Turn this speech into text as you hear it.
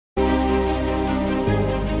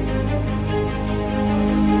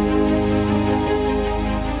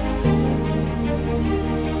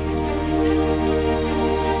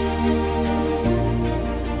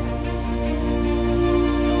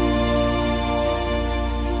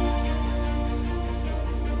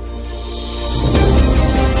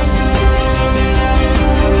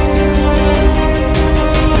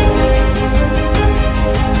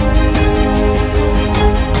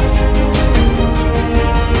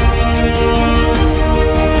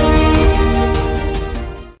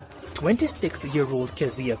26-year-old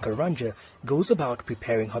Kezia Karanja goes about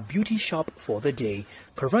preparing her beauty shop for the day.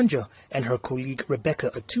 Karanja and her colleague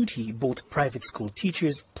Rebecca Atuti, both private school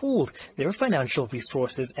teachers, pooled their financial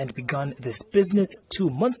resources and began this business 2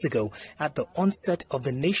 months ago at the onset of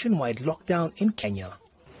the nationwide lockdown in Kenya.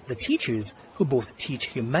 The teachers, who both teach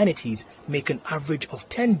humanities, make an average of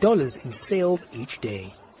 $10 in sales each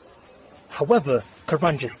day. However,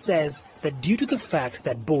 Karanja says that due to the fact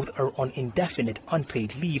that both are on indefinite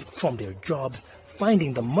unpaid leave from their jobs,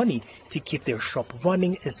 finding the money to keep their shop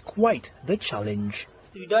running is quite the challenge.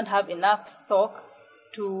 You don't have enough stock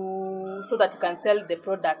so that you can sell the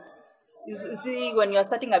products. You see, when you're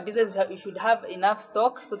starting a business, you should have enough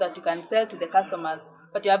stock so that you can sell to the customers.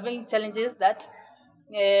 But you're having challenges that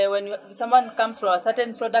when someone comes for a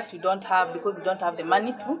certain product, you don't have, because you don't have the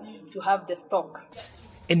money to have the stock.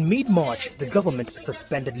 In mid-March, the government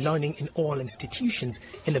suspended learning in all institutions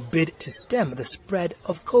in a bid to stem the spread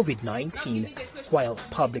of COVID-19. While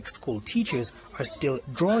public school teachers are still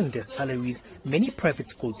drawing their salaries, many private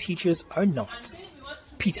school teachers are not.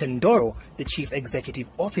 Peter Ndoro, the chief executive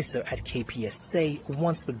officer at KPSA,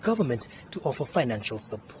 wants the government to offer financial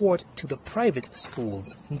support to the private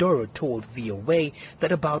schools. Ndoro told VOA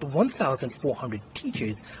that about 1,400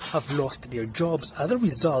 teachers have lost their jobs as a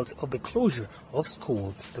result of the closure of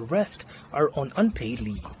schools. The rest are on unpaid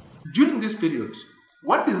leave. During this period,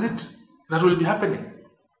 what is it that will be happening?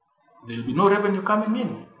 There will be no revenue coming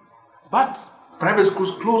in. But private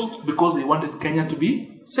schools closed because they wanted Kenya to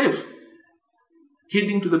be safe,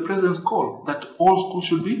 heeding to the president's call that all schools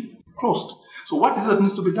should be closed. So what is it that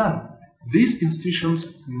needs to be done? These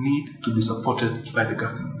institutions need to be supported by the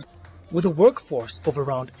government. With a workforce of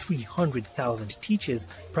around 300,000 teachers,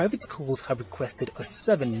 private schools have requested a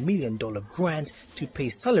 $7 million grant to pay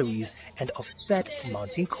salaries and offset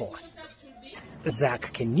mounting costs.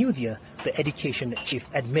 Zach Kenuthia, the Education Chief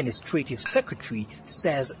Administrative Secretary,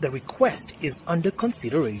 says the request is under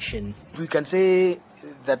consideration. We can say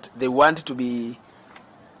that they want to be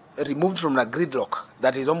removed from a gridlock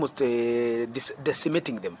that is almost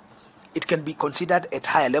decimating them. It can be considered at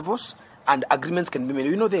higher levels and agreements can be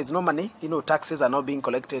made. There is no money. Taxes are not being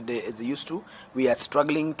collected as they used to. We are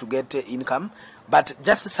struggling to get income, but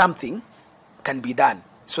just something can be done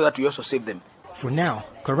so that we also save them. For now,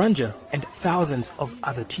 Karanja and thousands of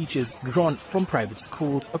other teachers drawn from private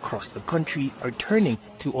schools across the country are turning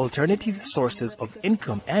to alternative sources of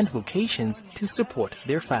income and vocations to support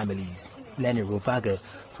their families. Lenny Ruvaga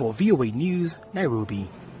for VOA News, Nairobi.